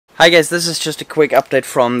Hi guys, this is just a quick update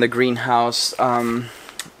from the greenhouse.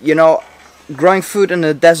 You know, growing food in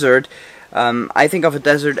the desert, I think of a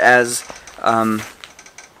desert as,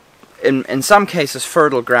 in some cases,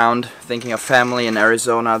 fertile ground. Thinking of family in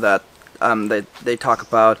Arizona that they talk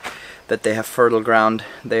about that they have fertile ground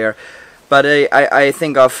there. But I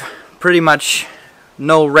think of pretty much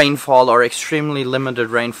no rainfall or extremely limited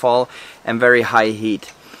rainfall and very high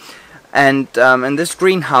heat. And in this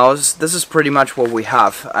greenhouse, this is pretty much what we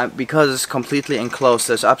have. Because it's completely enclosed,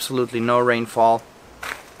 there's absolutely no rainfall.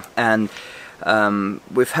 And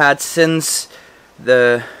we've had since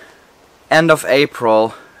the end of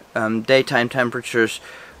April daytime temperatures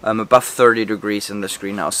above 30 degrees in this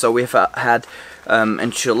greenhouse. So we've had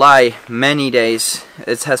in July many days.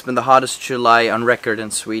 It has been the hottest July on record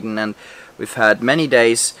in Sweden, and we've had many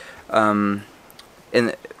days in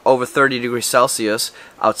over 30 degrees Celsius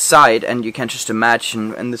outside. And you can just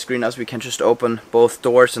imagine, in this greenhouse we can just open both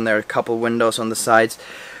doors and there are a couple windows on the sides.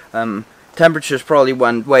 Temperatures probably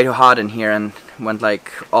went way too hot in here and went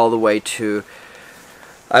like all the way to,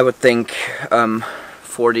 I would think,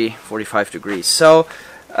 40-45 degrees. So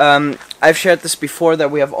I've shared this before that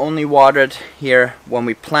we have only watered here when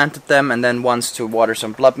we planted them, and then once to water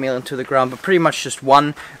some blood meal into the ground, but pretty much just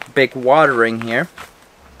one big watering here.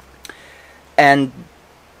 And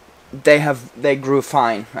they grew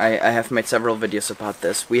fine. I have made several videos about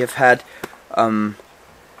this. We have had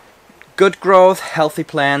good growth, healthy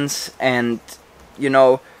plants, and you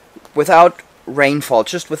know, without rainfall,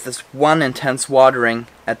 just with this one intense watering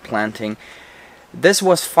at planting, this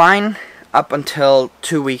was fine up until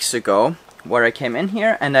 2 weeks ago, where I came in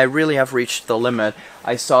here and I really have reached the limit.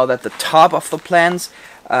 I saw that the top of the plants,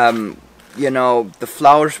 you know, the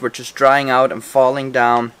flowers were just drying out and falling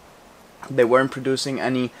down. They weren't producing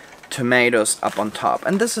any tomatoes up on top,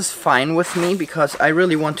 and this is fine with me because I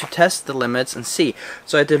really want to test the limits and see.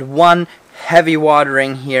 So I did one heavy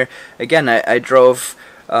watering here. Again, I drove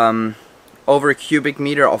over a cubic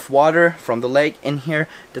meter of water from the lake in here,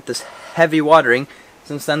 did this heavy watering.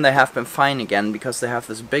 Since then they have been fine again because they have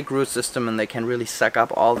this big root system and they can really suck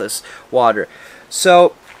up all this water.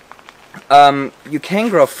 So you can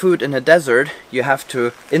grow food in a desert. You have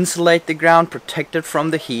to insulate the ground, protect it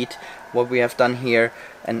from the heat, what we have done here,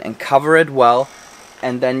 and cover it well,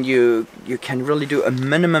 and then you can really do a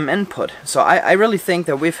minimum input. So I really think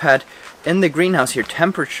that we've had in the greenhouse here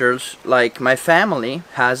temperatures like my family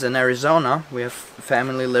has in Arizona. We have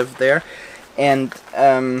family live there, and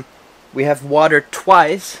we have watered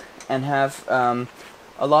twice and have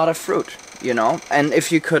a lot of fruit, you know. And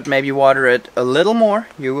if you could maybe water it a little more,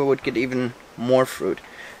 you would get even more fruit.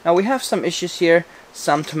 Now we have some issues here.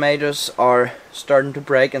 Some tomatoes are starting to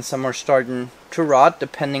break and some are starting to rot,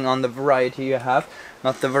 depending on the variety you have.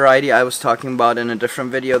 Not the variety I was talking about in a different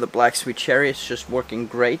video, the black sweet cherry is just working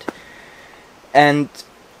great. And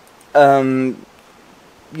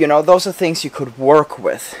you know, those are things you could work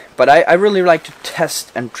with, but I really like to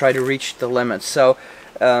test and try to reach the limits. So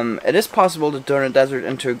it is possible to turn a desert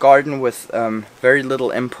into a garden with very little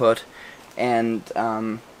input, and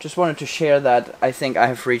just wanted to share that I think I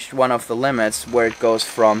have reached one of the limits where it goes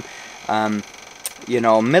from you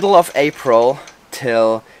know, middle of April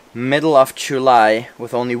till middle of July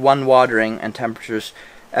with only one watering and temperatures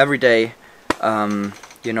every day,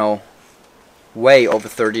 you know, way over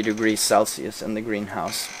 30 degrees Celsius in the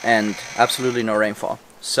greenhouse, and absolutely no rainfall.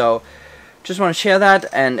 So just want to share that,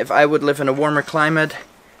 and if I would live in a warmer climate,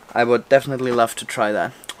 I would definitely love to try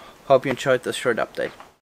that. Hope you enjoyed this short update.